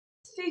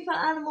Fifa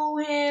Animal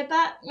here,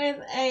 back with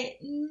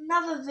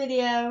another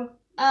video.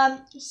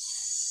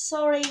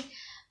 Sorry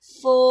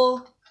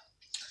for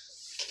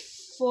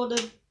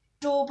the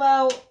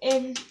doorbell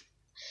in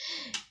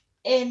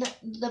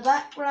the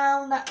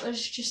background. That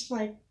was just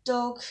my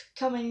dog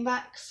coming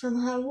back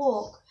from her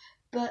walk.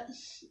 But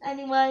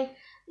anyway,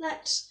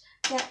 let's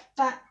get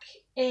back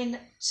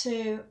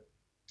into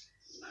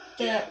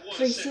the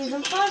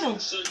pre-season final.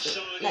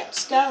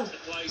 Let's go.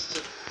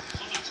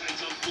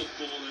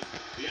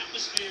 The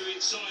atmosphere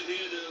inside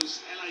here,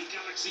 those LA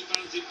Galaxy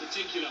fans in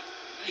particular,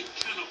 they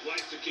cannot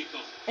wait to kick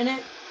off. And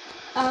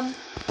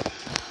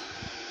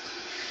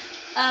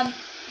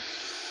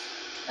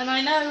and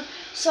I know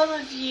some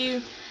of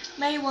you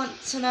may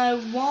want to know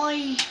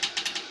why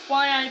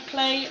I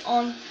play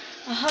on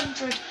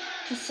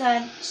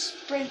 100%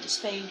 sprint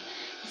speed.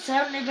 It's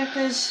only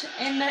because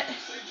in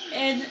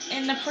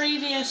the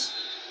previous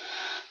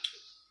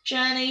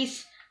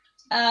journeys,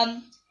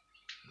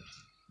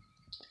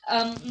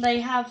 they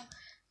have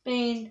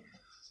been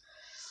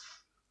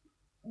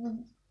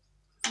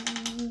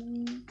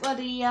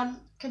the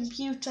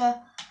computer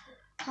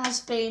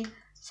has been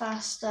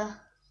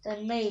faster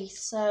than me,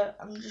 so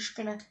I'm just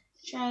gonna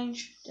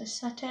change the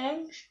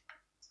settings.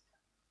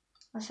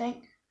 I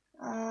think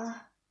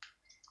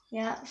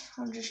yeah,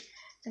 I'm just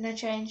gonna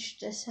change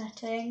the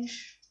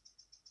settings.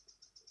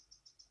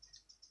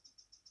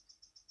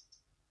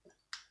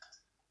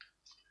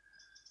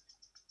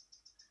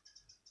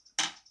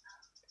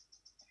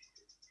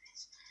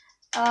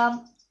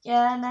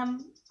 Yeah, and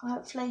then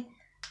hopefully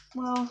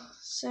we'll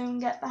soon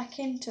get back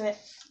into it.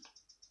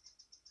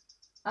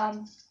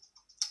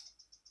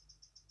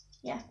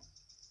 Yeah.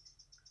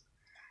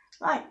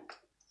 Right.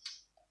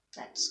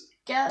 Let's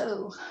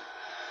go.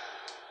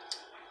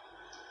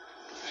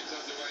 Things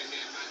underway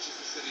here,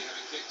 Manchester City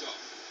having kicked off.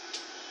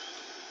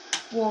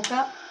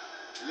 Walker.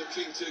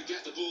 Looking to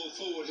get the ball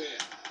forward here.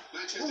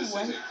 Manchester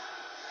City.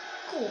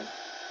 Cool.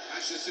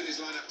 Manchester City's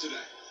lineup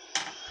today.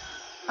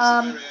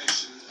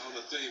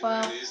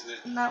 Well,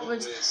 that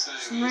was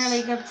some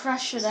really good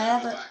pressure there,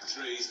 but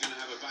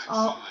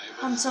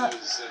Hunter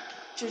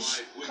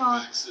just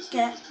can't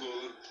get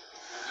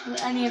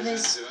any of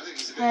his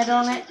head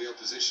on it.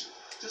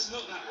 Doesn't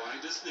look that way,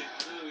 doesn't it?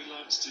 I know he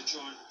likes to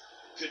try and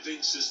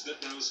convince us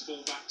that those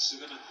fullbacks are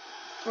going to.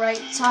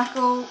 Great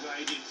tackle.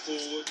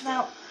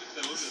 Now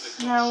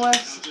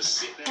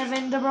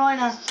Kevin De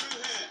Bruyne.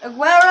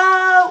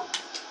 Aguero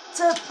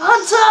to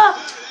Hunter.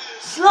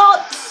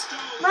 Slots.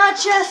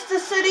 Manchester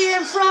City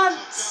in front.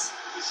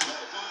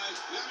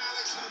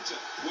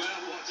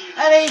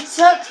 And he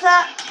took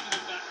that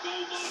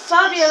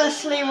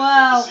fabulously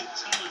well.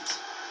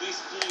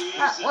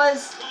 That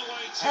was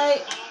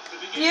a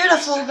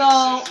beautiful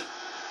goal.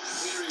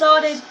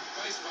 Started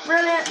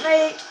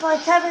brilliantly by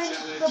Kevin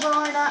De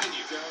Bruyne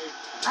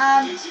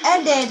and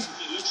ended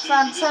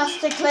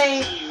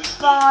fantastically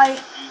by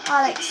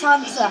Alex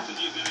Hunter.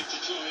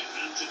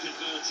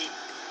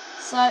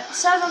 So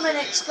 7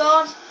 minutes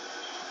gone.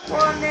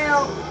 1-0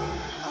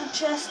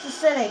 Manchester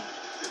City.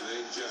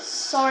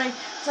 Sorry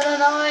for the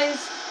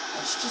noise.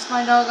 It's just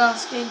my dog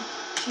asking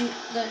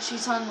that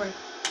she's hungry.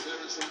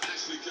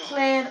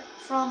 Cleared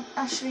from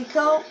Ashley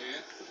Cole.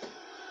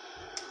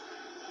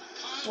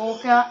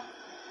 Walker.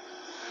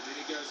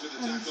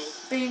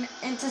 Been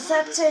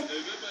intercepted.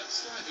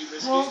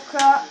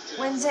 Walker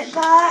wins it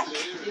back.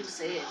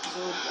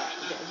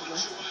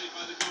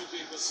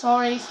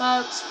 Sorry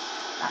folks.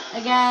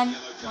 Again,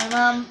 my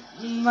mum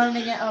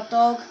moaning at our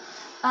dog.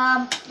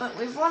 But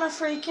we've won a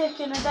free kick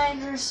in a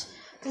dangerous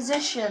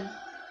position,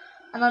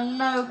 and I'm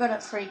no good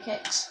at free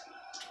kicks.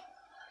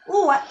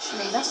 Oh,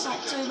 actually, that's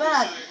not too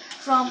bad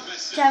from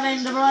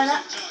Kevin De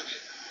Bruyne.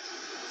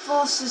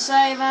 Forced to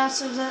save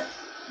out of the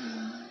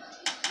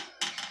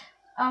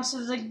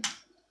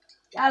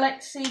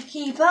Galaxy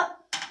keeper.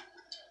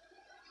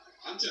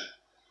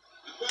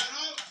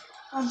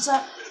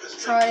 Hunter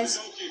tries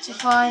to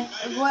find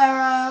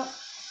Aguero,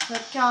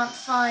 but can't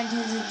find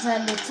his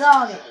intended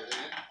target.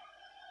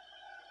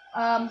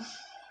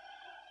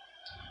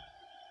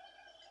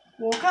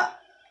 Walker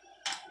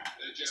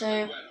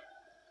to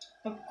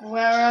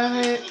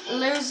Aguero, who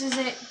loses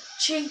it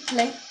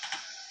cheaply.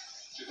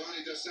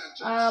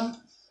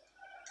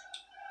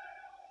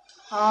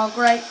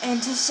 Great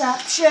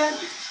interception.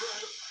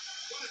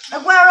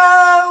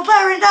 Aguero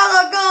bearing down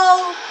the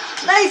goal,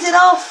 lays it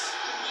off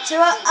to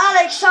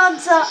Alex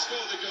Hunter.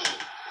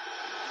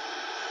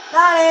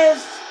 That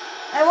is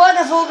a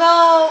wonderful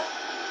goal,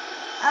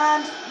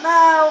 and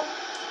now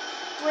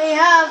we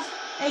have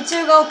a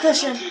 2-goal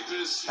cushion.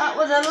 That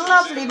was a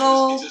lovely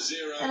ball,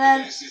 and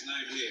then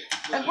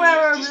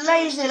Aguero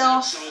lays it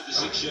off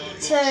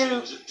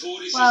to,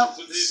 well,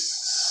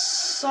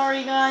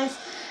 sorry guys,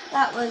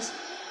 that was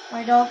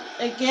my dog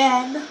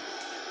again.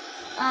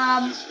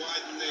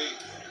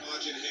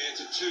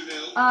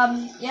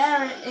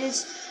 Yeah, it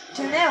is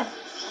 2-0.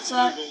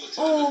 So,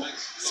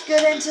 it's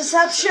good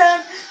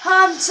interception.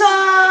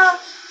 Hunter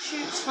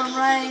shoots from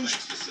range.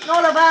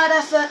 Not a bad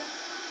effort,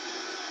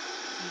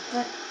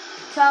 but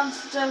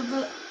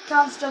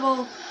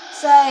comfortable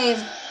save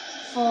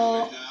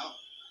for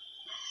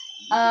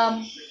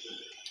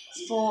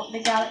the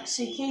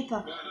Galaxy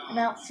keeper, and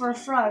out for a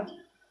throw.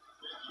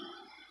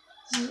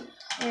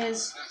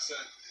 Here's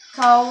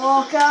Kyle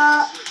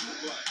Walker.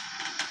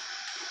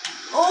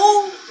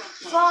 Oh,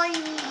 fine.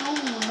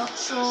 Oh, not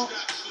sure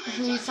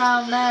who he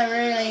found there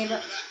really,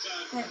 but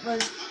it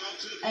was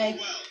a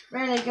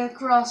really good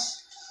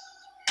cross.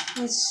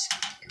 His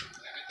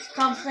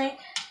company.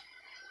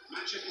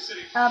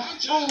 Oh,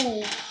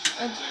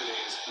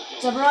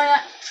 De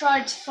Bruyne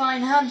tried to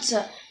find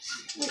Hunter,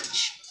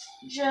 which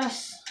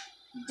just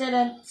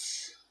didn't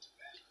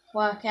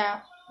work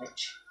out,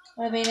 which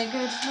would have been a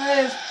good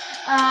move.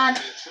 And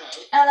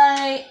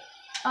LA,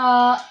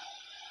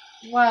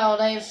 well,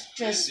 they've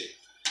just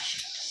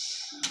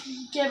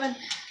given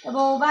the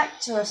ball back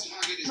to us.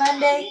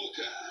 Mendy,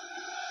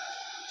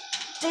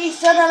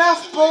 decent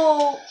enough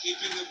ball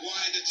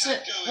to,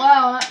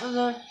 wow, that was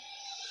a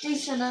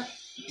decent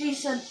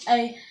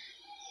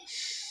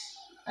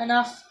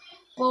enough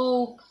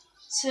ball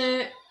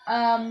to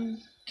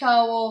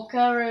Kyle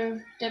Walker,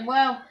 who did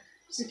well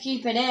to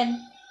keep it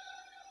in.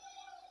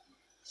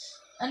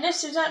 And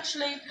this is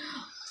actually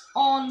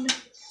on,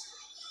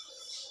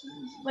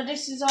 but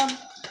this is on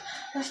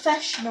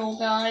professional,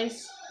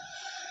 guys.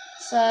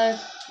 So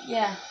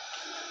yeah,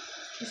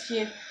 if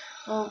you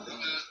were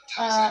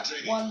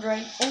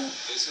wondering. Oh,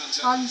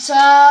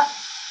 Hunter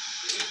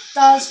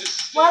does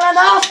well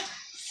enough.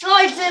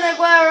 Slides in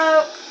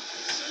Aguero,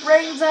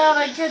 brings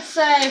out a good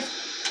save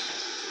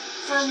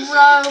from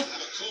Rowe,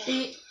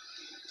 the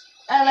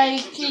LA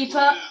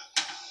keeper.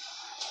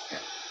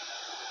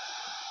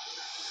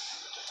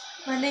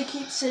 When he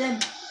keeps it in.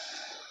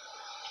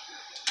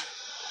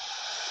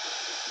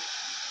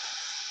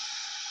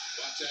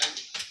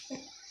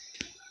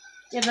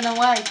 Given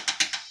away.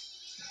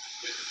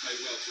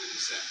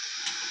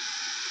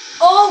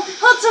 Oh,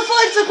 Hunter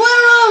finds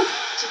Aguero!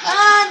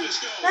 And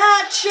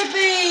that should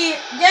be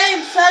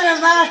game, set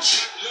and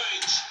match.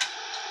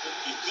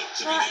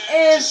 That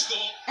is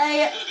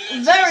a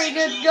very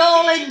good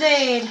goal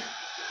indeed.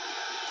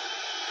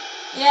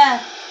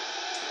 Yeah,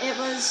 it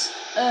was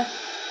a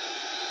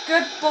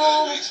good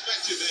ball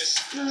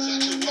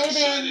slid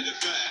in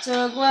to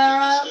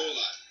Aguero,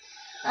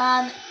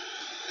 and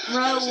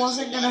Rowe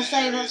wasn't going to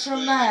save it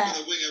from there.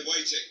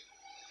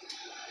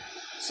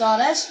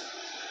 Suarez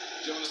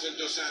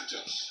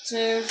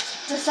to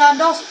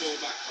Santos,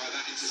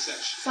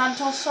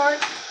 sorry,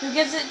 who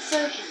gives it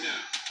to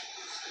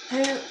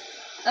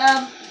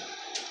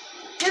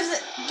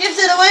gives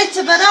it away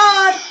to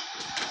Bernard,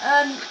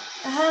 and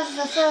has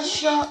the first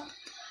shot,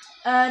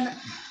 and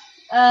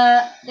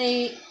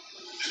the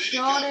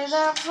shot is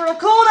out for a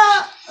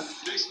corner.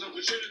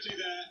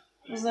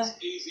 It was a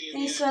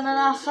decent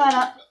enough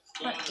header,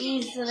 but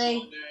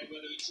easily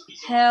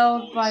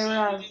held by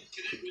Rowe.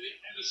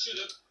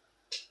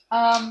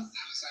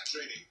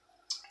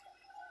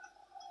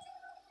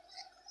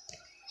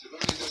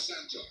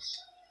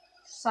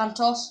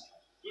 Santos.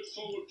 Good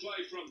forward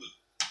play from them.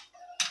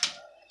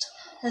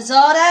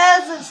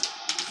 Hazardez.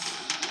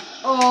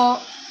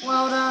 Oh,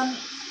 well done.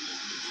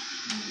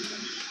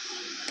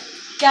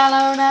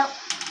 Gallo now.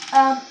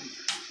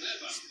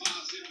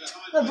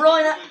 De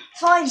Bruyne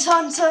finds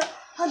Hunter.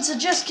 Hunter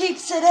just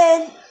keeps it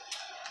in,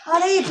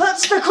 and he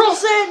puts the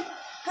cross in.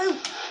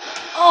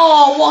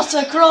 Oh, what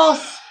a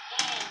cross!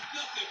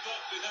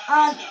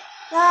 And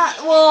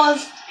that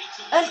was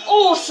an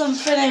awesome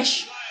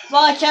finish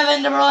by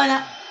Kevin De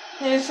Bruyne,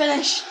 who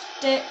finished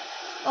it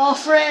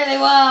off really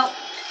well.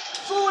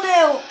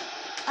 4-0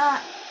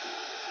 at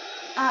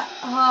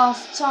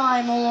half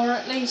time, or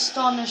at least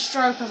on the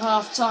stroke of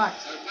half time.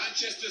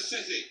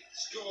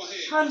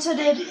 Hunter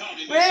did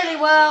really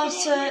well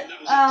to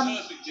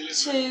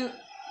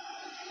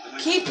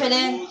keep it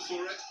in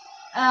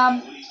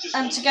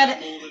and to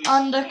get it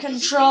under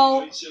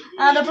control.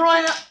 And De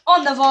Bruyne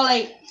on the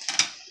volley.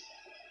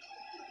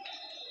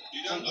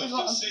 We've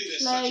got to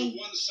play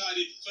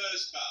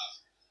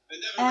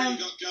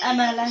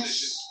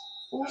MLS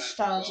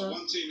All-Stars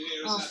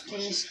after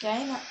this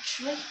game,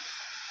 actually.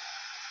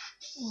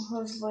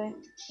 Or have we?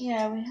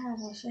 Yeah, we have,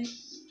 I think.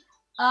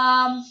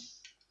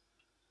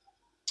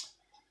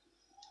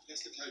 Yes,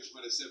 the coach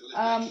might have said,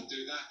 well, if they can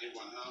do that in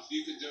one half,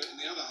 you can do it in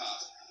the other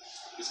half.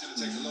 It's going to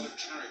take a lot of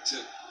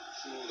character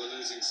for the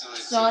losing side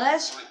to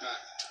fight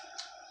back.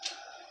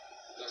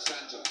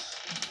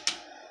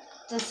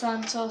 De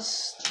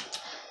Santos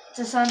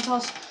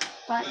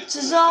back to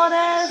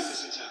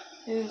Zardes,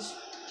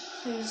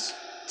 who's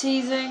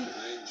teasing.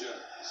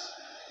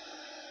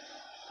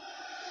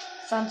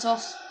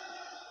 Santos.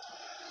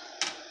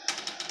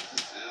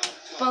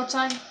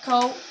 Boateng,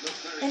 Cole,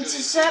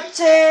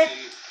 intercepted.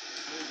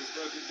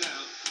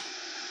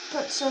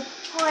 Puts a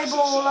high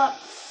ball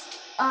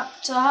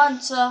up to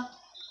Hunter,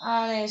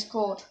 and is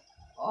caught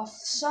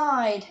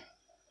offside.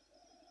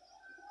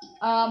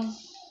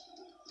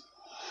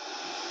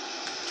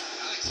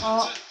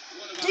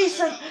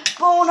 Decent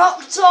ball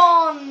knocked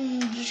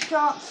on. Just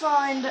can't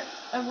find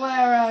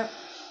Aguero.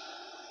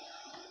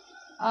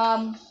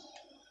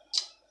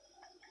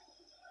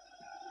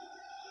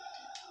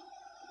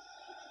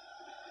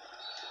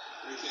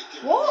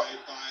 What?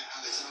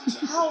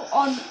 How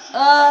on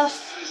earth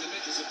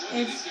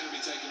is...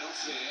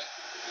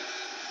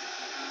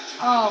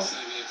 Oh.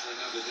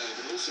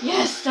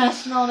 Yes,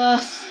 that's not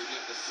us.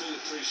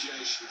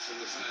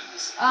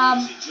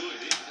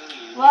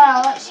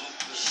 Wow, that's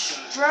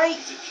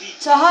straight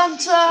to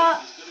Hunter.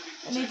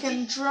 And he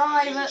can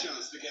drive at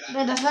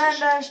the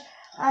defenders.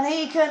 And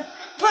he can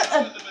put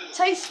a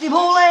tasty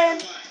ball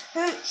in.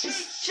 Who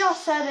is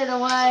just headed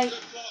away.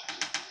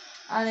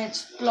 And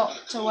it's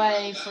blocked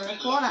away for a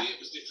corner.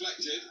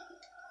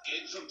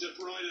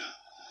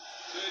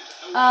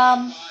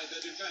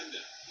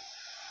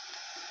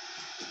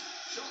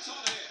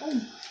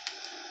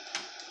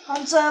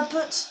 Hunter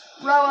puts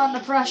Rowe under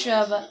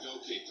pressure, but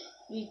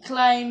he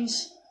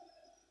claims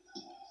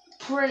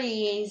pretty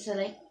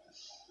easily.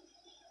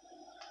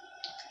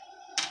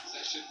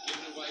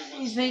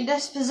 He's been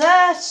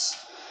dispossessed.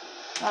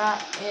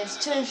 That is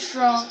too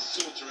strong.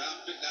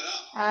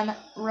 And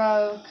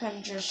Rowe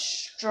can just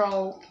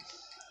stroll.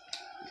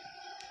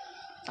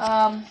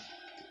 I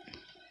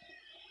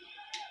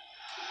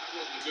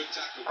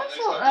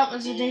thought that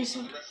was a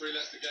decent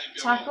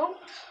tackle.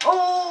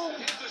 Oh!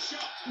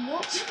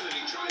 What?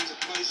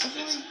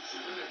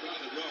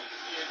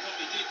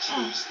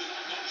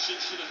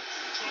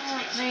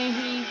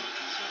 Maybe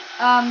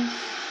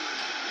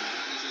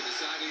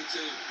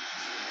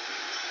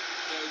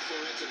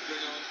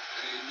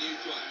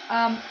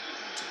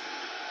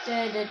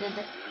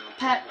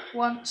Pep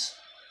wants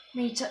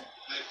me to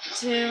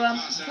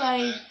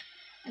play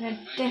in a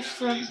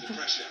different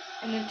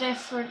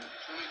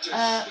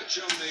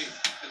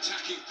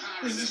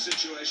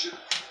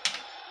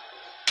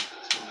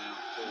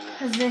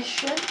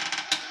position.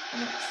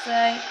 Let's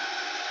say.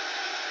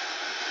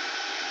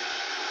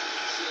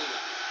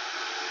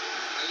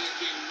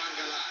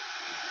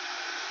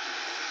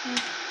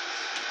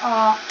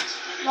 Oh,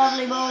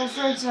 lovely ball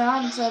through to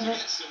Hunter,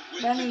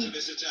 but then he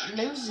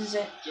loses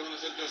it.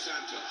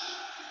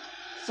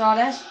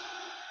 Sardes.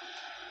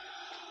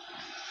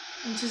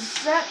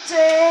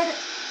 Intercepted.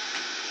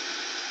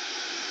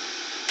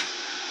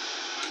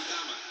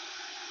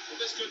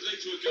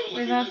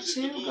 We've had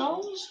 2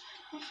 goals,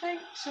 I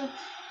think. So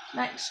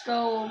next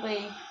goal will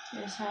be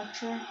his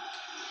hat-trick.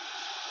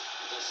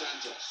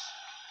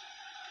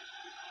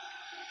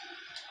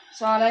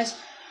 Sardes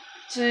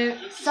to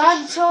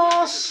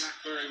Santos.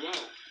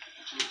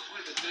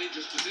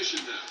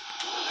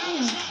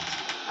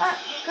 That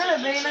could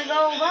have been a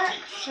goal back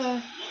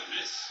for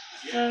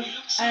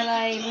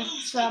LA,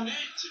 but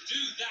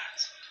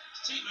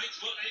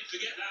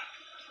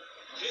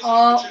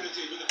oh,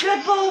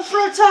 good ball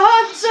through to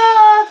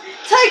Hunter.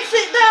 Takes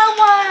it down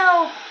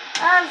well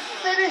and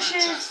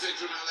finishes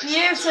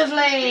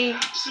beautifully.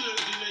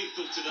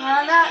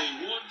 And that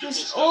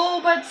just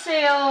all but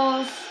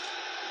seals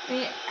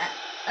the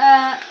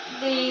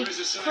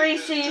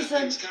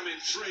pre-season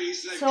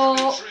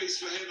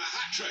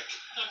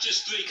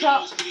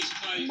Cup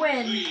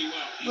win.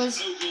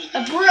 Was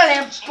a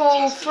brilliant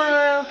ball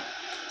through.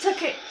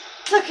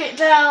 Took it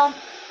down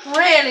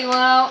really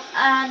well,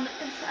 and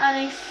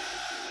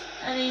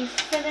he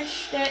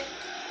finished it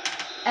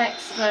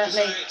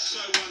expertly.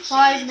 5-0.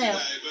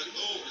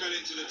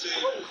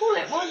 I wouldn't call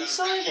it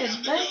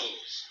one-sided.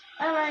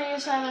 LA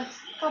has had a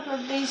couple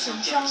of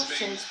decent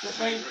chances, but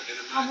they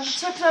haven't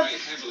took them.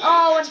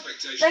 Oh, and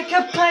they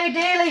could pay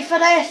dearly for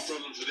this.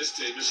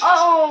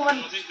 Oh,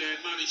 and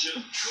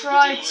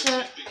tried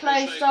to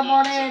play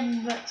someone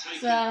in, but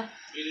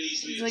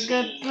it's a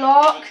good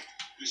block.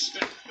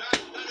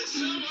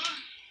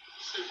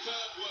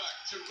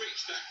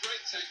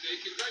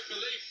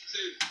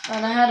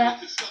 And a header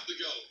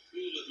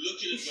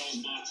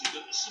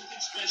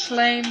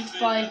claimed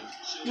by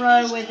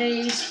Rowe with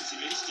ease.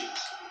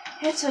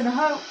 Hit and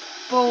hope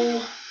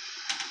ball.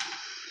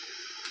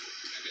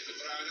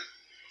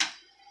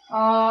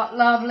 Oh,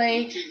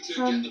 lovely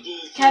from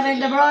Kevin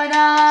De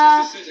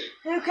Bruyne.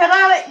 Who can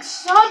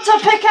Alex Hunter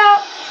pick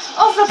out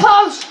off the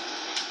post?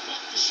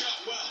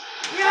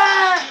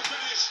 Yeah,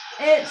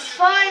 it's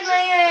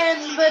finally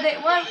in, but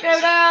it won't go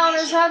down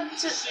as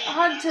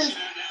Hunter's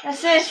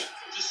assist.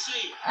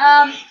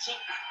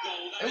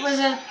 It was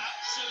a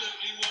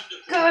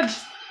good,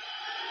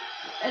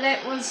 and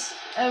it was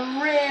a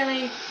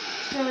really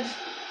good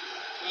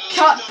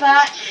cut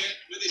back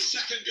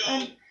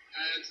and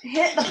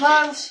hit the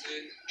post,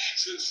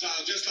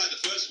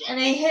 and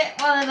he hit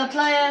one of the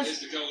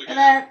players, and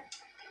then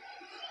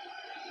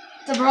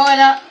De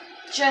Bruyne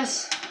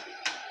just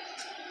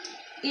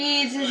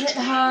eases it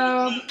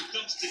home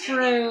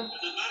through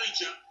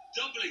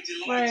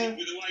a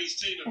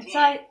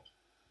tight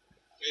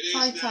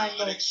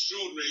angle.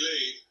 Extraordinary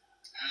lead,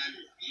 and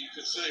you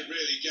could say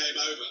really game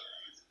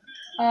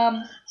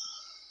over.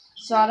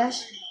 Sardes.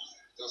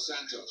 Dos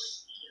Santos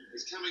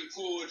is coming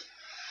forward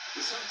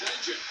with some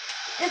danger.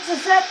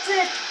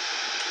 Intercepted.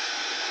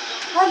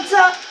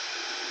 Hunter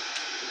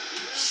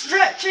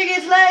stretching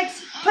his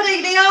legs,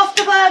 putting the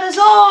afterburners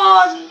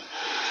on,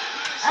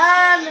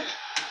 and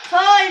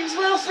finds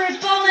Wilfred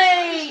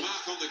Bonny. Well,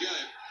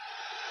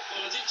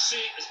 I didn't see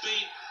it as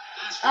being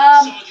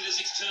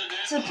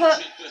to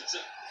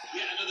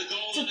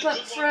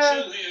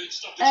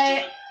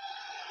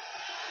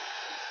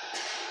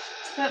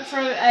put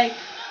through a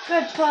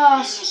good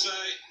pass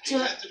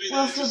to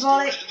Wilfred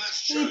Bolly.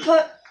 He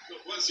put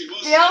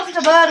the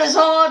afterburners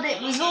on.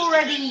 It was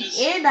already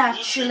in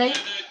actually.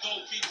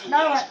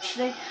 No,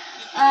 actually.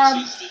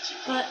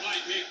 But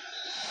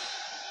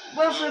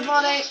Wilfred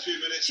Bolly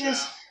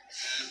just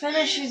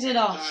finishes it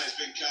off.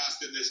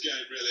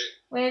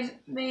 We've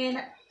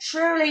been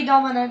truly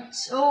dominant.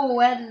 Oh,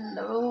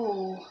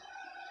 hello.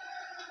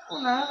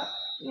 Oh no,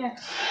 yeah.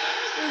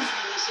 We've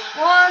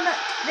won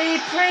the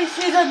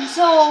pre-season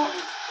tour.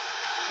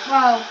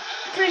 Well,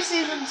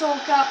 pre-season tour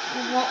cup,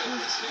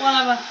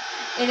 whatever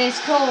it is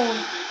called.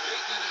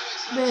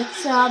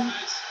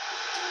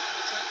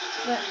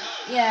 But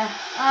yeah.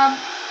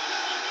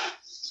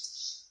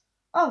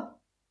 Oh.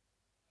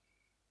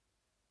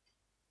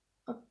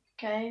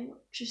 Okay,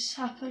 what just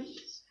happened?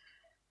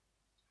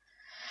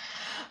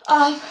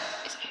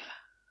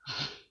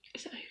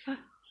 It's over.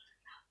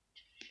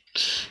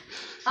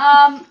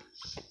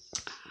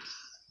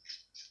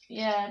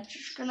 Yeah,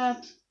 just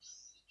gonna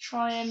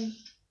try and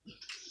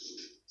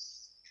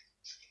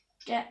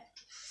get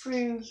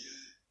through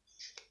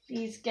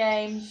these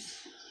games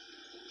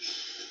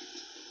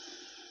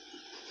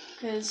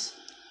because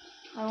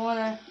I want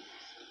to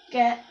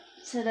get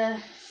to the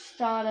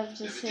start of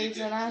the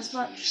season as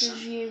much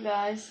as you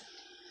guys.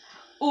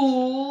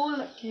 Oh,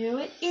 look who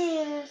it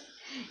is.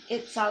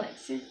 It's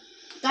Alex's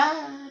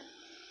dad.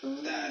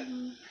 Ooh. Dad.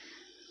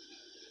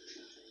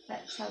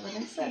 Let's have a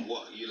listen.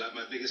 What, you like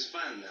my biggest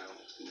fan now?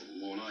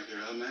 More like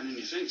your own man than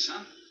you think,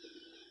 son.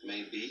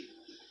 Maybe.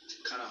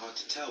 Kind of hard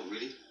to tell,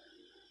 really.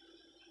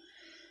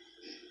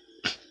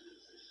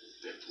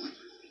 Fair point.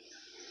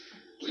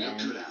 Well, you're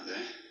good out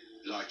there,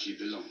 like you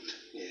belonged.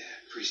 Yeah,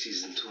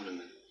 pre-season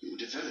tournament. You're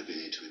developing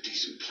into a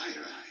decent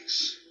player,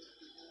 Alex.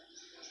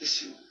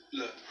 Listen,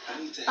 look, I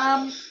need to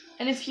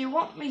and if you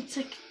want me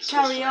to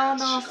carry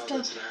on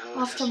after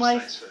my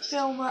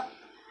filmer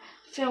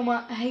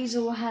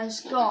Hazel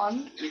has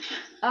gone,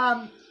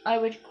 I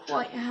would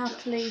quite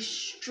happily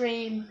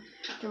stream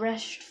the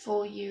rest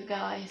for you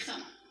guys.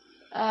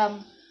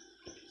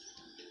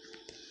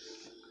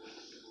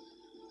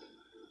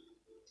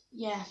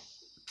 Yeah.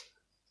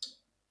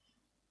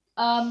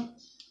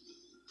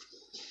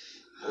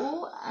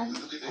 Oh, and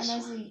there's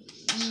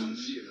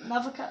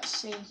another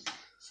cutscene,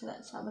 so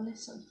let's have a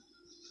listen.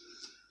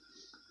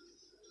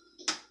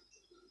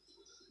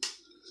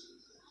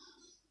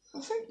 I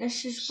think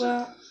this is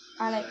where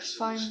Alex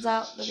finds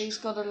out that he's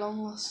got a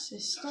long lost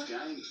sister.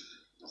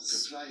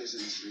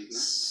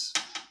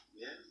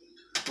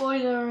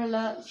 Spoiler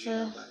alert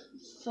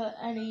for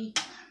any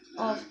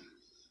of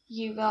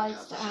you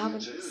guys that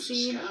haven't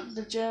seen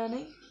the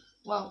journey.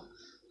 Well,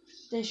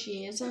 this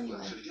year's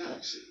anyway.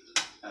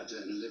 Out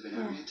there and living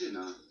out here, didn't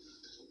I?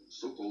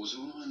 Football's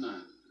all I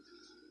know.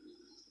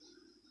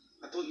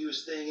 I thought you were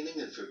staying in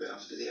England for a bit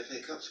after the FA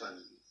Cup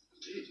final.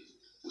 Did.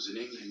 Was in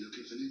England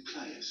looking for new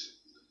players.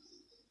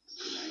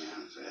 Couldn't hang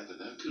out forever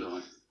though, could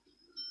I?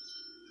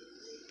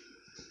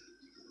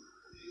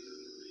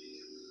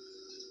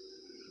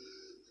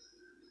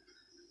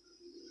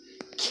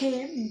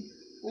 Kim.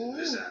 Ooh.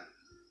 Who's that?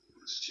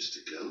 It's just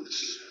a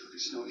ghost.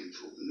 It's not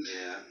important.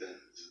 Yeah, I bet.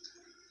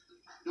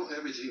 Not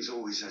everything's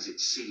always as it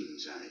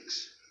seems,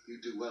 Alex. You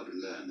do well to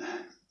learn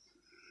that.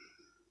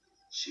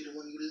 She the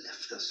one you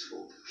left us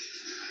for?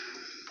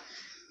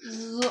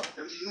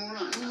 Everything all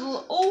right?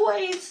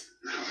 Always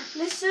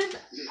listen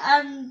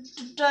and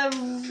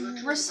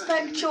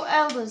respect your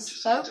elders,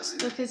 folks,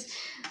 because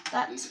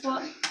that's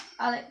what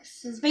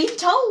Alex has been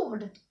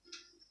told.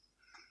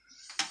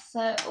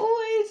 So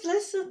always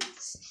listen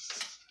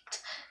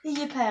to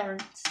your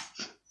parents.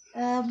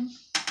 And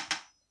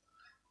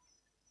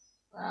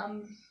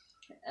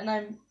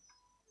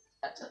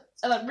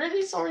I'm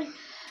really sorry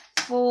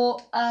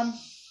for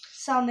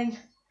sounding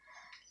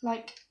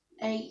like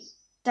a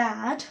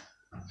dad,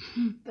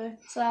 but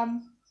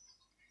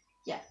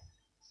yeah.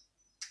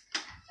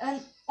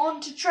 And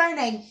on to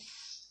training.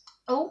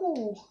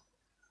 Oh,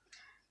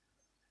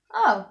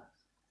 how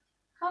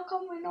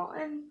come we're not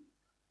in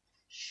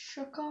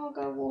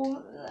Chicago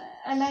or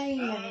LA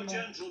anymore?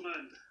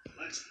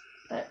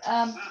 But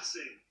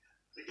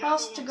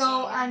pass to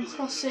goal and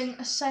crossing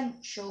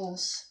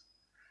essentials.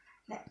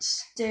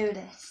 Let's do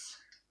this.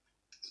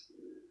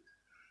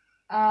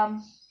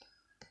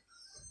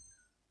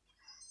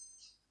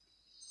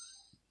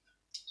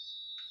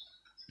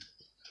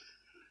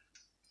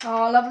 Oh,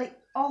 lovely.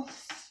 Oh,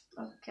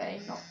 okay,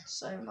 not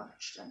so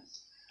much then.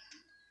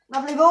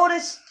 Lovely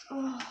borders.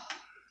 Oh.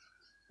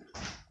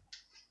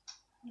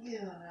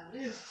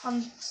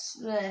 Hunt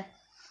there.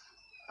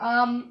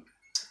 I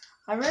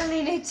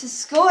really need to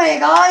score here,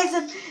 guys,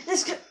 and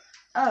this could.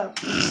 Oh.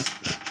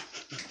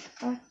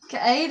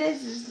 Okay,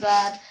 this is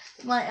bad.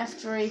 Might have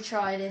to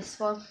retry this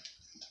one.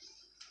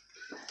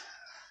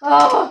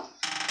 Oh,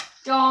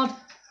 God.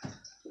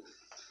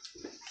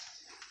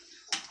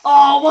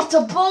 Oh, what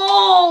a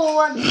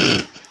ball!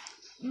 And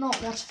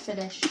not got to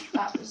finish.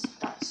 That's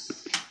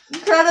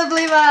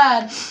incredibly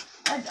bad.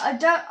 I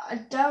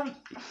don't.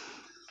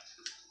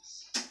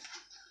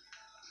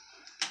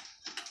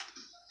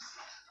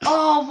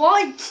 Oh,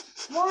 why?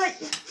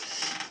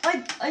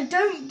 I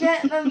don't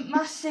get the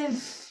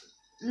massive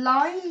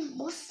line.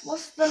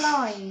 What's the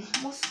line?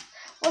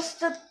 What's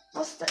the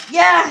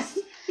yes?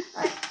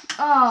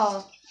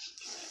 Oh,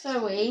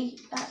 phooey.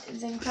 That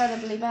is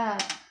incredibly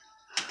bad.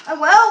 Oh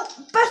well,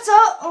 better.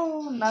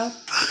 Oh no.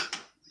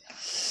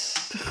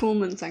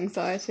 Performance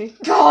anxiety.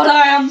 God,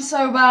 I am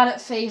so bad at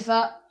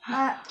FIFA.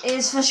 That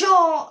is for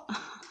sure.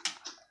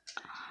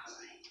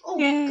 Oh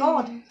Yay.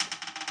 God,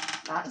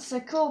 that's a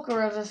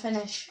corker of a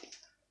finish.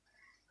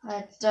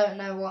 I don't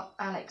know what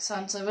Alex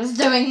Hunter was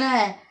doing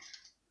there.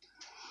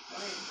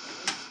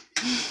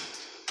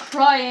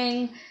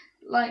 Crying,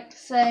 like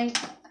saying,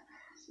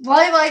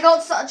 "Why have I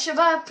got such a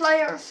bad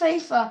player at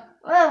FIFA?"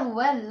 Well,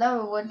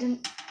 hello, I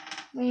didn't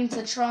mean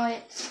to try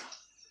it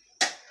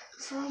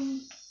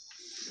from.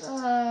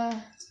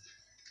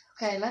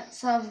 Okay,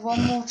 let's have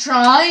one more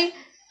try.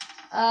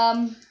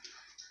 Oh,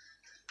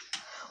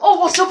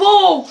 what a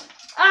ball!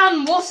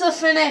 And what a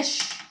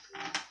finish!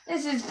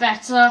 This is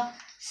better.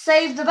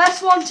 Save the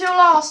best one till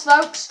last,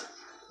 folks.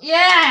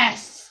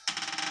 Yes!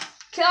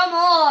 Come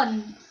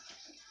on!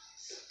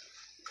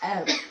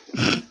 Oh.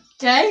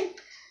 Okay.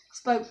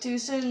 Spoke too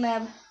soon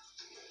then.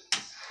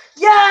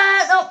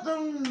 Yeah!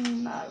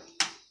 No.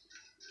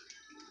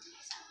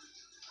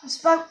 I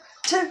spoke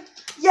too...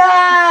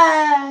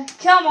 Yeah!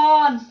 Come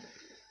on!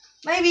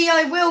 Maybe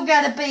I will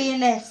get a B in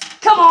this.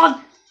 Come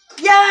on!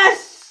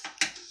 Yes!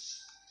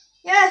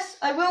 Yes,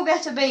 I will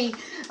get a B.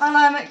 And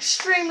I'm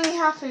extremely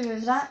happy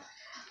with that.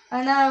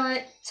 I know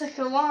it took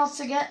a while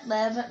to get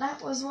there, but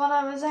that was what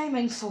I was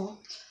aiming for.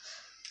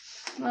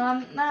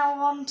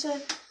 Now on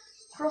to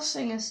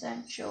crossing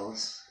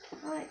essentials.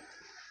 Right,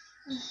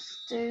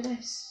 let's do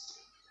this.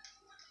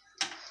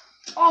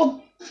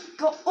 Oh,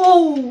 God.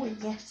 Oh,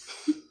 yes.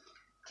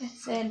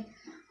 Get in.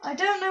 I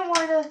don't know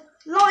why the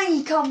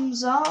line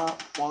comes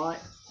up. Why?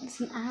 It's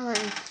an arrow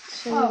to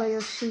show you where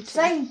you're shooting.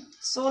 Same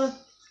sort of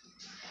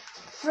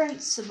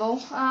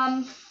principle.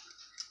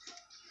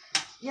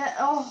 Yeah,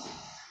 oh.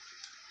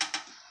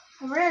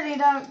 I really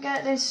don't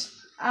get this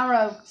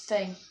arrow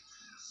thing.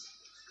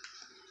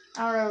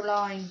 Arrow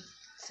line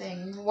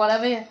thing.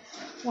 Whatever you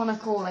want to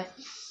call it.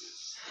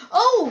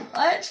 Oh!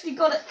 I actually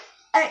got it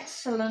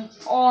excellent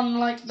on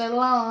like the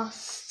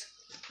last...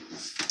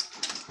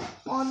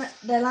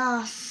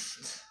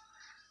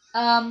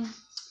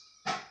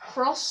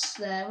 cross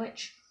there,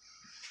 which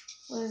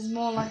was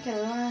more like a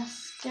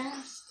last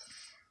gasp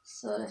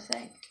sort of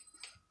thing.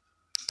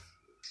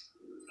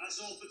 That's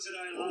all for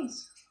today,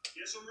 lads.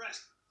 Get some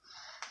rest.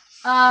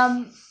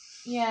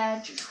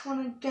 Yeah, just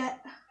want to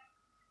get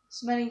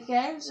as many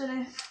games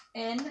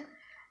in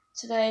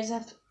today's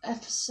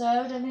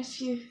episode, and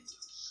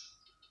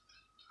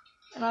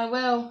I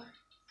will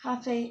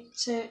happy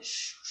to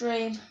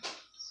stream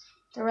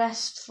the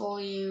rest for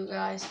you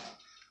guys.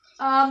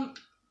 I'll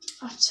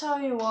tell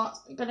you what,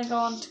 I'm gonna go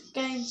on to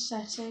game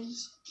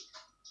settings.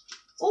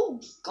 Oh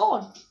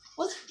God,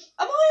 am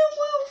I on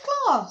world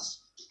class?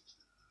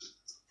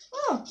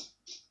 Oh,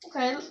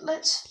 okay.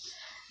 Let's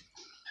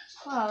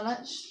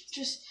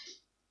just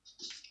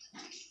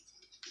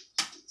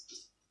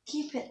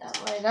keep it that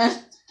way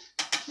then.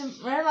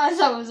 Didn't realise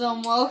I was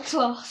on world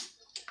class.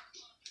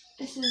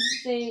 This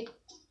is the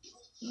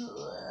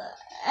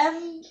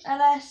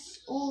MLS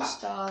All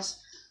Stars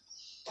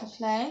to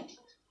play.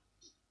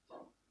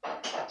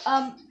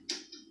 I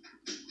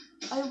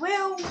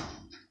will,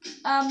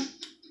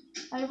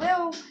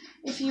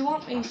 if you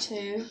want me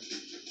to,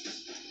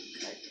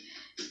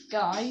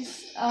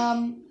 guys.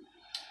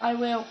 I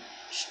will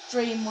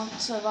stream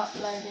once I've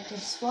uploaded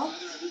this one.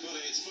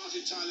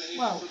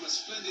 Well,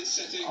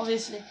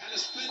 obviously,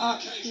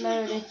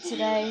 uploaded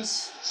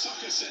today's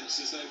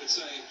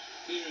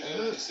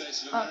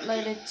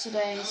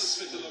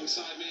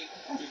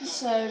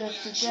episode of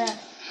the day.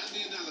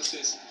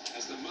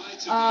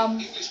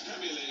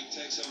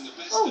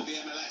 Oh,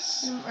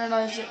 didn't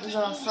realise it was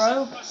our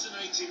throw.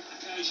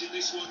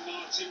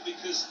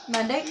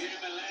 Mendy.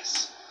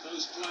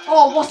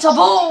 Oh, what a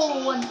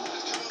ball! And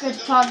good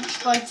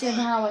punch by Tim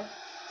Howard.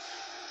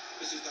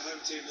 This is the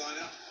home team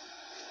lineup.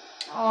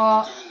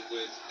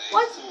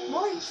 Why?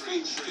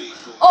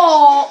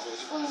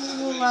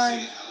 Oh,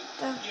 man.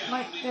 Don't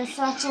make this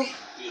settle.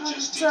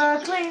 Hunter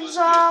cleans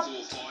up.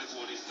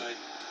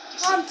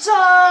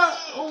 Hunter!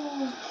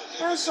 Oh,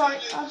 no, sorry.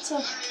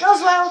 Hunter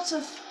does well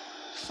to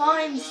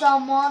find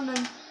someone,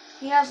 and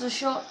he has a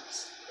shot.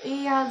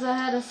 He has a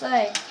header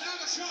save.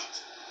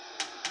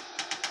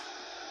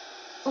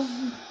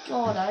 Oh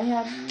God, I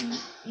had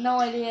no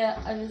idea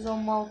I was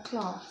on world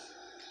class.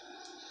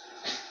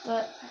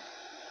 But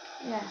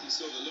yeah,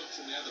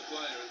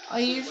 I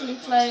usually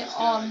play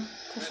on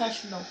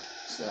professional,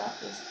 so that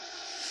was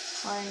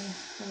fine.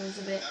 I was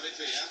a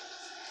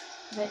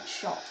bit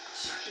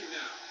shocked.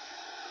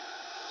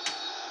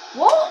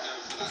 What?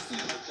 That's a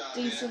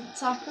decent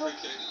tackle,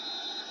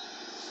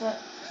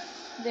 but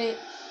the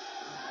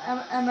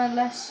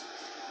MLS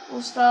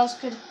All Stars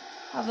could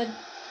have a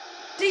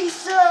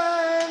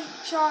decent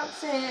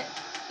chance here.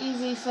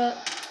 Easy for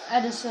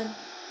Edison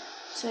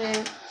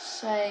to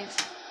save.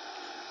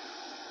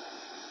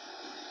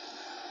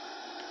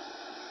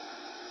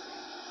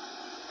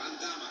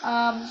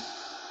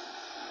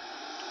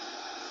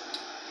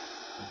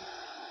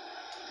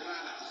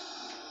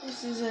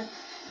 This is a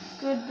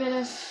good bit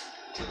of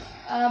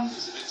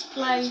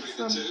play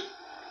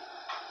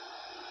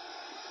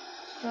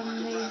from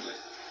the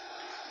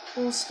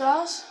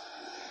All-Stars.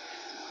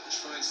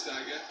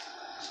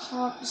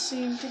 Can't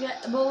seem to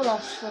get the ball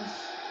off them.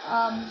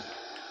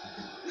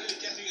 Really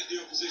getting at the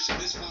opposition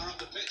this far up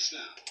the pitch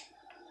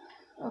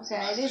now.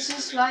 Okay, this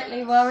is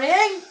slightly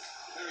worrying.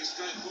 Very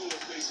straightforward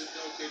piece of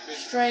goalkeeping.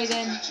 Straight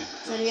into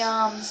the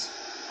arms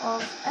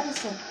of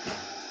Edison.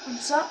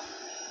 Comes up.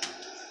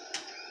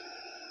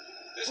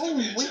 Oh,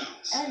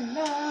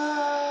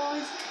 hello.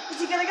 Is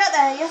he going to get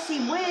there? Yes, he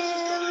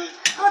will.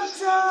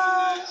 Hunter.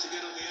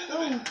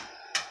 Oh.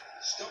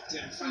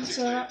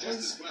 So that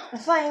was a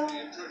fail.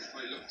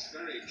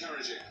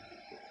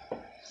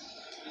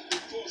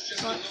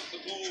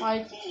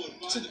 Tried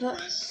to put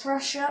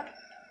pressure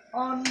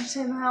on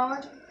Tim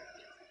Howard.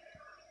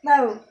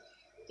 No.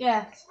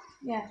 Yeah.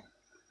 Yeah,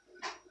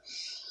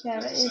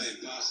 it is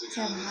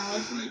Tim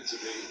Howard.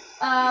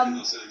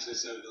 Los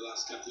Angeles over the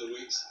last couple of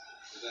weeks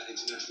with that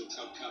International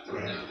Cup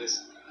and now this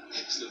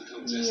excellent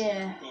contest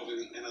involving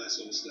the MLS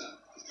All-Star.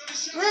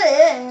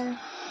 Yeah.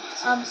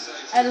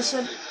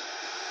 Edison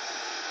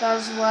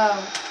does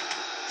well.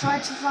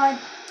 Tried to find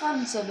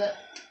Hunter, but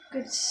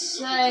good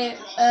save,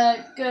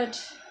 good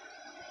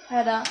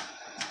header.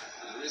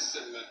 There is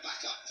some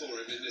backup for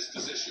him in this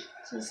position.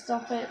 To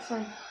stop it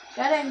from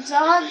getting to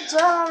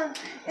Hunter.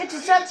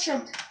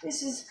 Interception.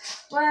 This is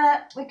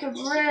where we could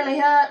really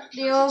hurt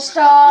the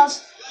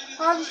All-Stars.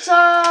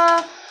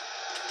 Hunter.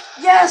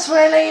 Yes,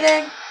 we're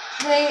leading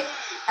the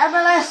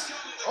MLS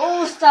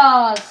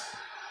All-Stars.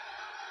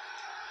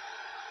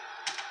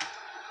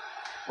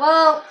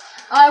 Well,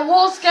 I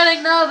was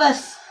getting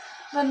nervous,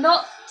 but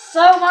not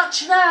so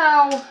much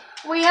now.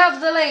 We have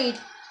the lead.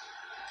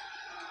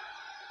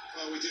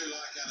 Well, we do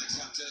like Alex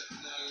Hunter.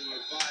 No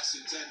bias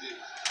intended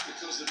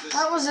because of this.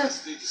 That was a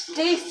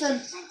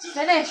decent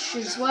finish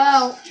as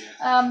well.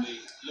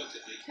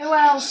 Who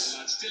else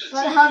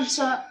but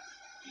Hunter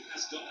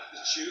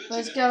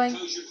was going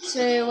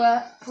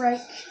to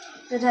break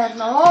the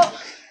deadlock?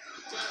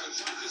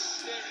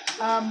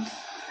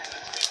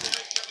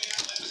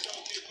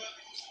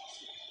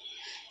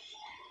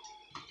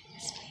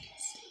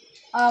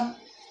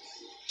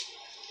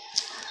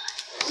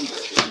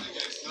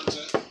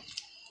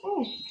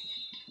 Ooh.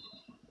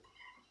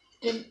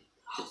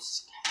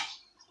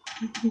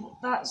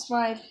 That's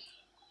my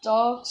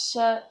dog,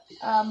 so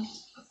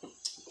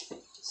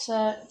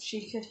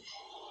she could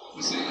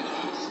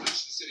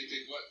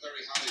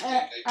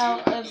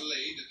out of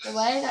the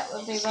way. That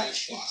would be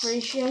much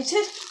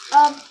appreciated.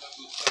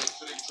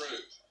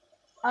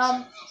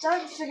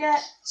 Don't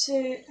forget to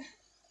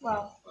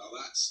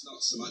that's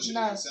not so much an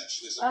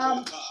interception as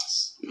a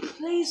pass.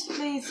 Please,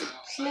 please,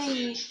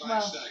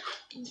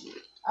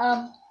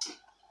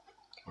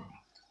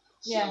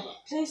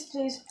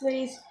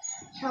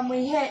 can we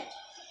hit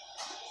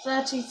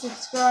 30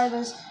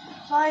 subscribers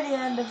by the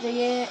end of the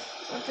year?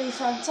 It would be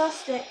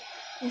fantastic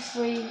if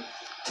we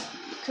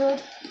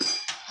could.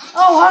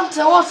 Oh,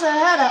 Hunter, what a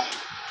header!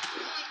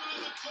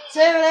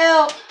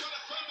 2-0.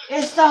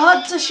 It's the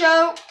Hunter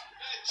Show.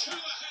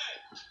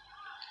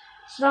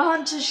 It's the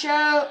Hunter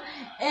Show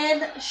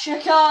in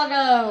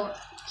Chicago.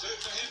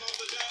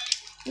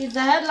 He's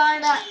the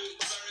headliner.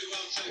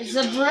 It's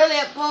a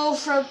brilliant ball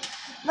from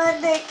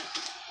Mendy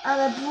and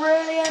a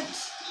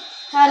brilliant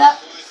header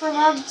from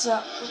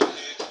Hunter.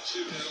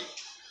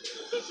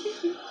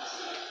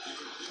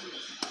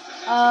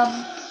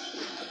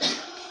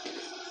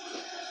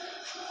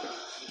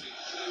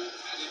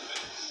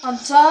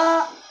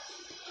 Hunter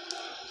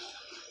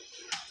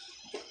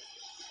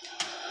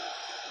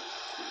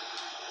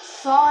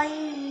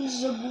finds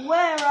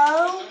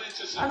Aguero,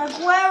 and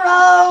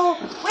Aguero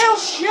will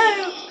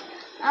shoot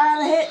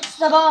and hits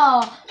the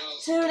bar.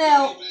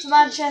 2-0 to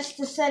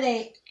Manchester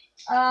City.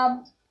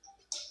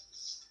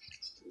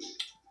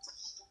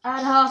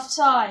 At half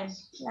time.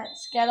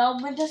 Let's get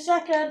on with the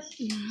second.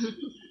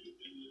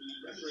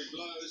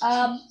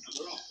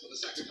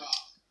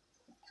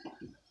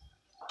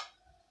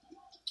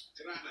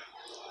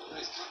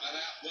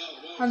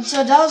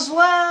 Hunter does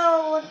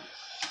well.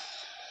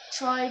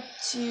 Tried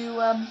to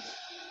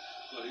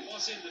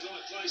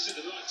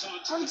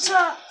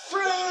Hunter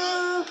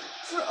through.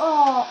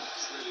 Oh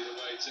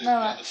no,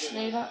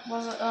 actually that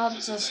wasn't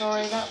Hunter.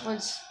 Sorry, that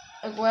was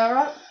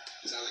Aguero.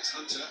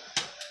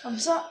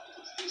 Hunter.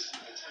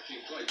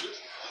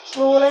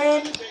 Ball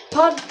in,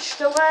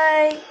 punched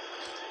away.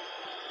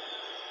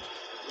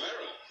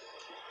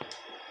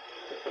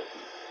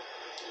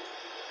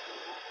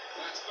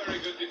 That's very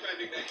good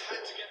defending. They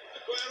had to get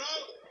Aguero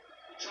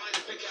trying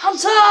to pick out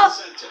Hunter!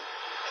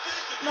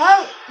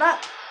 No,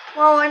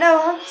 well, I know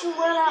Hunter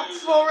went out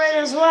for it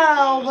as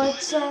well,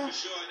 but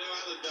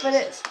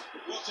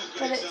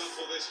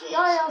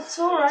Yaya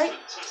Toure,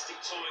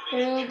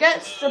 who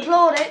gets the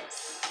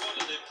plaudits.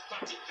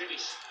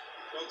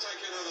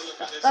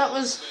 That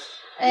was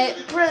a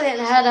brilliant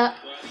header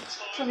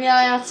from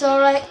Yaya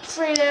Toure.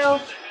 3-0.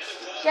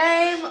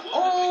 Game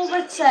all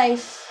but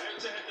safe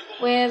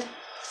with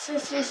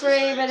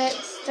 53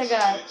 minutes to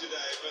go.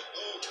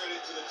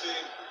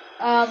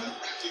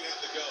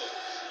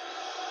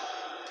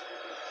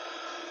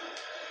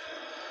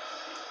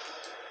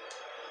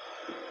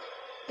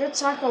 Good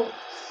tackle.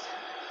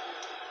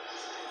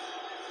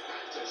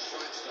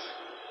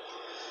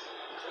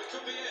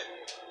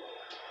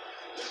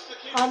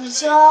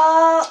 Hunter,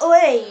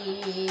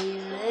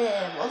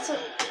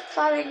 wasn't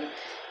planning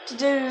to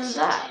do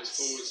that.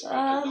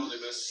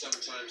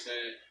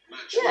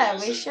 Yeah,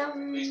 we shall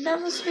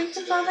never speak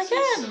of that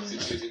again.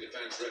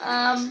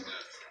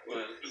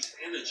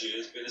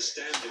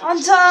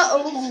 Hunter,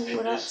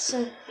 that's a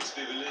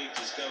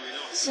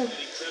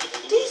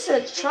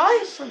decent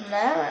try from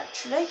there,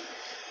 actually.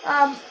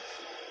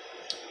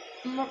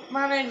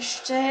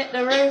 Managed to hit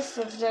the roof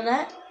of the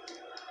net.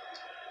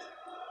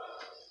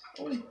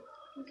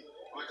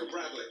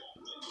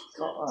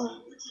 Got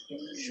an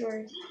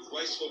injury.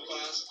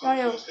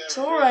 Yaya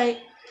Toure,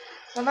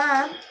 the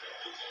man.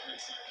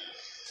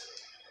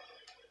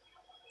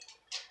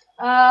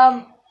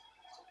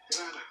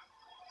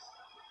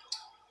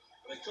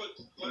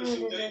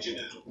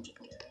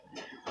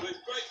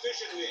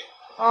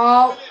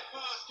 Oh,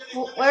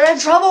 we're in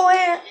trouble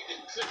here.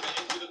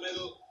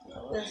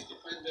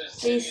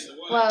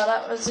 Wow,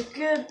 that was a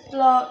good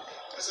block.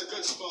 That's a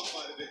good spot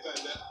by the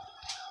defender.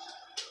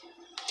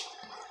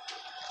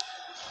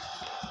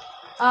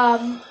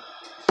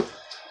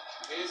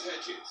 Here's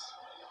Hedges.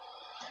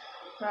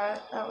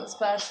 Right, that was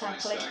bad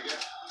tackling.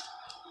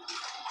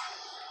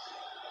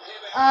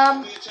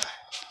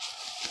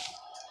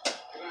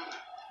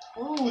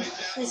 Ooh,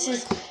 this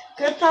is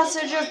good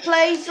passage of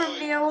play from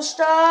the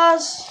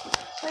All-Stars.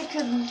 We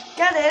can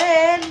get it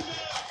in. It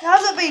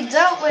hasn't been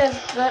dealt with,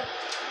 but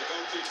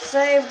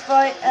saved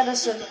by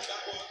Edison. That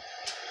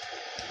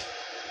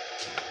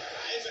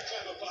is a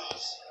clever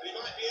pass. He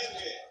might be in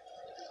here.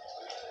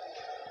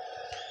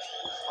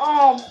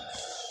 Oh,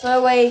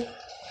 Zoe.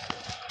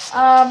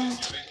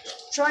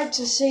 Tried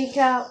to seek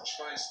out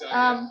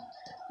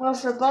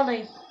Wilfred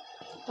Bonny,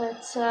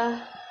 but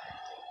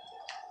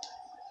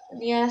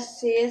yes,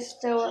 he is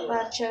still at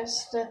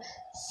Manchester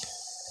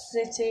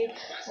City,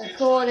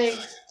 according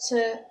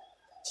to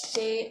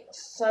the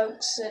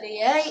folks at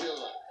EA.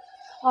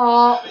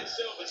 Oh,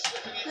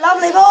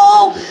 lovely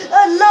ball!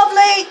 A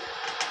lovely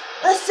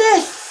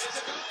assist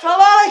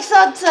from Alex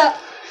Hunter.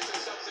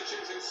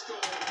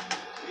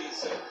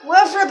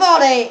 Wilfred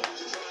Bonny.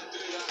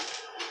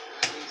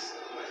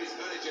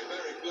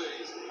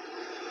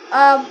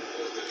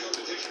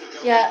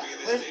 Yeah,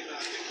 we're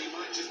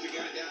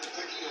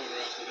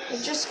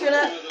just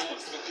gonna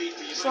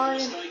try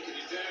and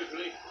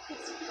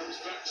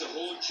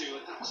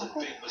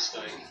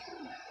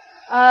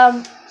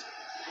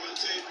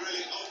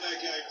Really on their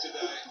game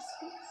today.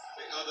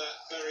 The other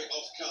very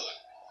off colour.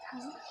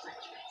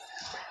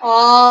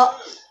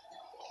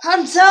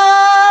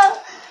 Hunter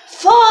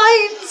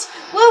finds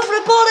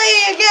Wilfred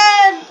Bonny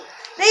again.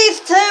 These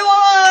two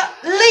are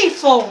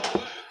lethal.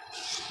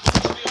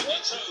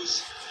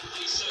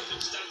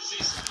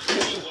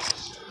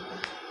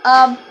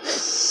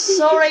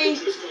 Sorry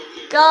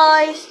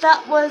guys,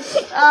 that was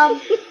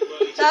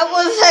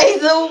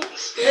Hazel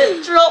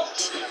that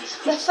dropped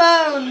the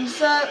phone,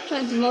 so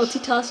Trying to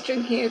multitask,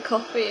 drinking a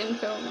coffee and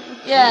filming.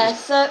 yeah,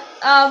 so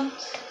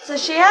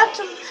she had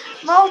to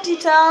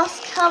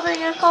multitask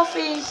having a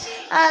coffee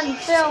and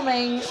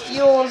filming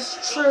yours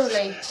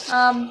truly.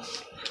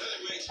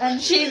 And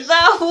she's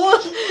now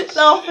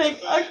laughing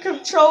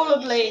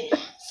uncontrollably.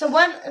 So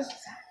once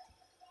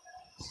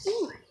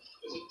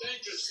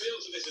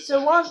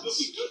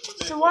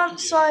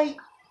I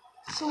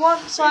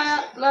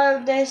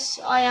upload this,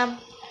 I am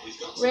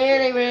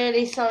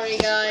really sorry,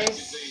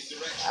 guys.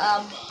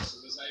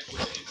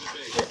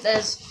 That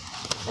there's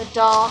a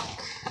dark.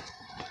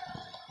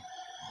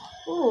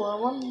 Ooh, I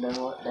wonder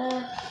what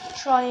they're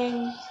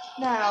trying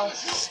now.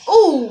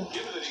 Ooh,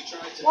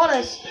 what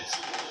a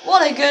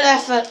good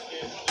effort.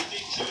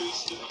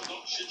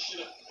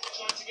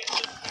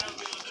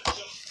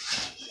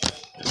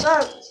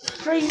 So,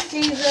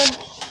 pre-season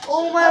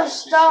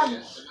almost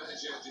done.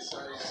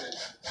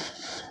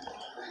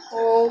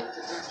 Oh,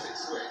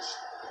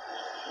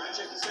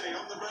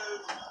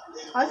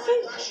 I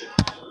think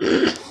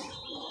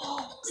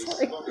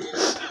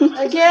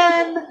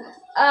again,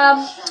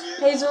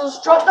 Hazel's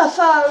dropped the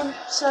phone,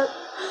 so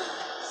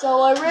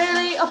I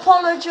really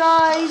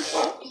apologise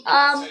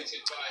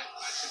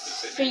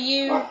for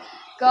you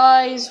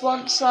guys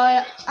once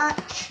I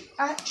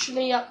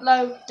actually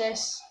upload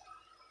this.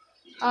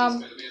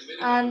 And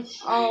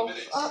I'll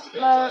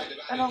upload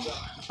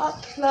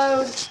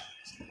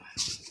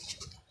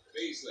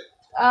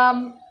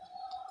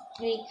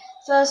the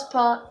first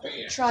part that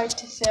we tried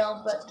to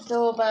film, but the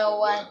doorbell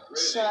went,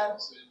 so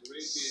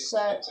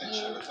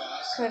you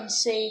can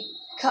see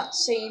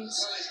cutscenes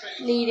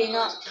leading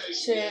up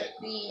to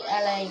the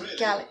LA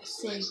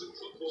Galaxy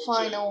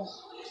final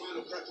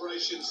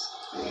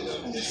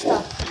and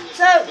stuff.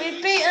 So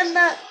we've beaten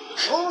the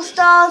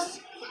All-Stars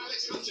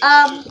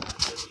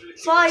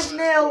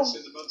 5-0.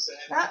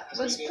 That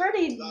was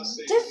pretty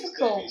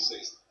difficult.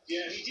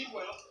 Yeah, he did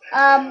well.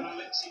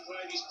 Alex, he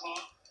played his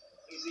part.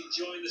 He's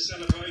enjoying the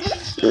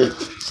celebrations now with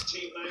his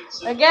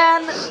teammates.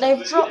 Again,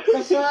 they've dropped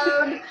the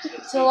phone,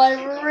 so I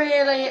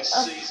really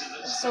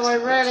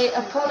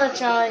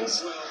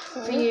apologise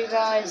for you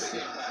guys.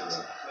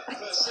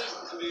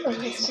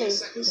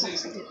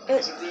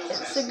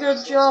 It's a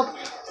good job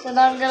that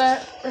I'm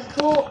gonna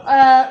record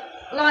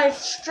live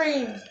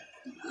stream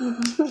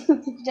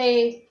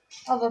the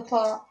other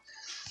part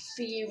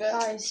for you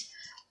guys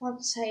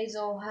once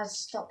Hazel has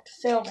stopped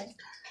filming.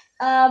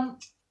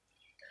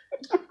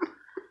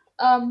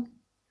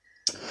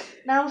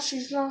 Now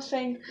she's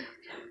laughing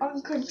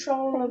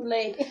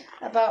uncontrollably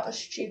about a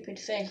stupid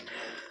thing.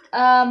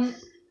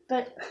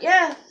 But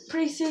yeah,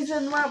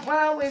 pre-season went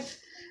well.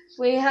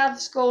 We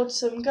have scored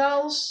some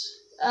goals.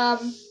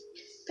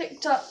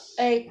 Picked up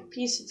a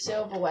piece of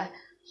silverware,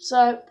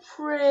 so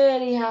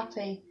pretty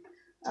happy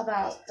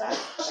about that.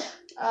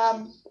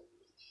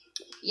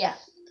 Yeah,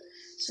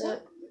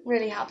 so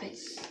really happy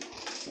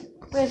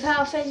with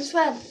how things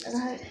went, and I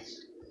hope.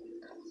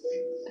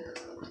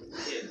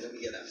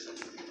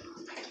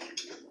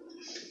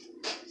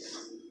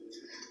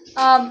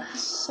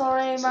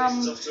 Sorry,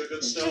 Mum.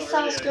 Just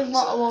asking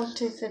what I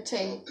wanted for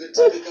tea. Good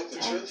to pick up a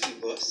trophy,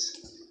 boss.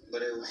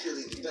 But I would feel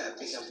even better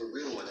pick up a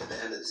real one at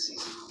the end of the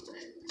season.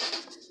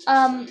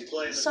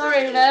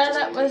 Sorry there.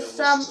 That was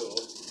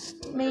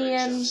me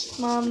and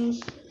Mum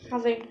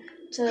having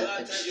to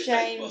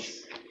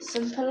exchange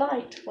some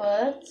polite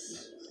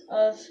words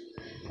of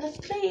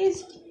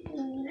please,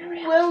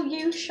 will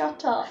you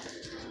shut up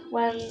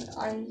when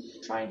I'm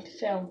trying to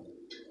film.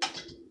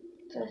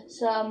 But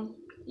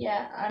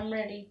yeah, I'm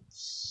really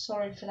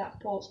sorry for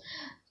that pause.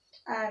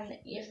 And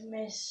you've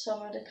missed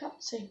some of the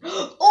cutscene.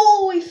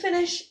 Oh, we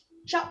finished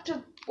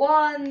chapter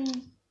 1.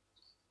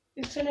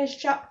 We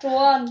finished chapter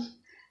 1. Is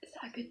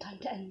that a good time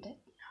to end it?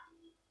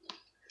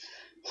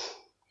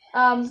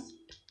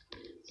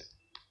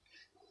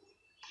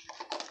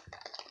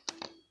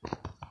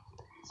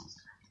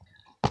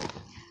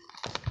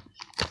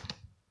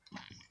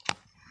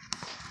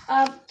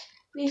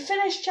 We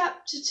finished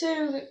chapter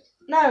 2.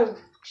 No,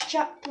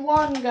 chapter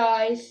 1,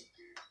 guys.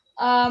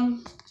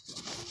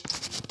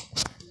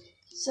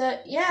 So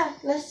yeah,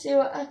 let's see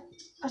what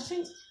I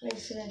think we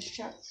finished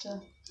chapter.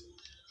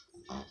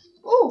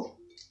 Oh,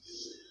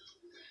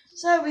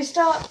 so we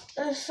start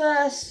the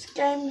first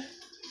game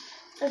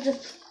of the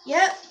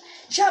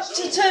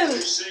chapter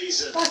 2.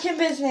 Back in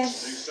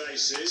business,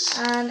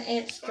 and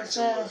it's the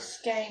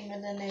first game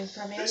of the new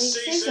Premier League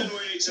season.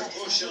 We need to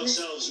push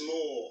ourselves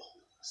more,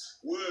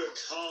 work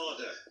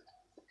harder.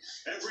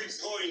 Every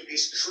point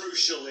is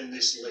crucial in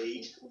this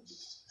league.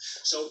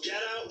 So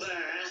get out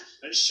there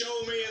and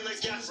show me and the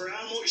gaffer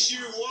how much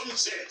you want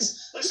it.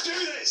 Let's do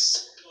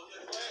this.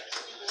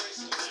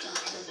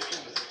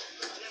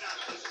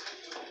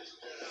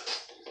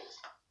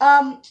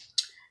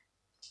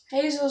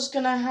 Hazel's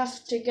gonna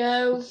have to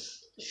go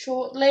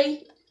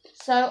shortly,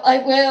 so I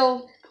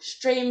will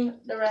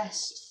stream the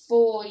rest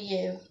for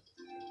you.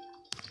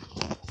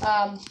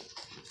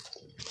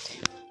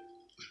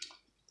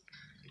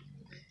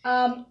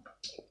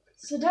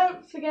 So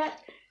don't forget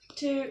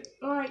to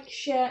like,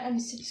 share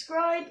and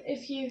subscribe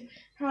if you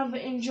have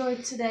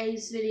enjoyed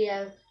today's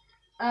video.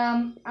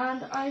 And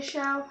I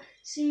shall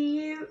see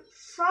you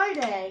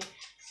Friday.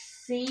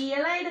 See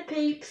you later,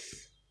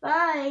 peeps.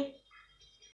 Bye.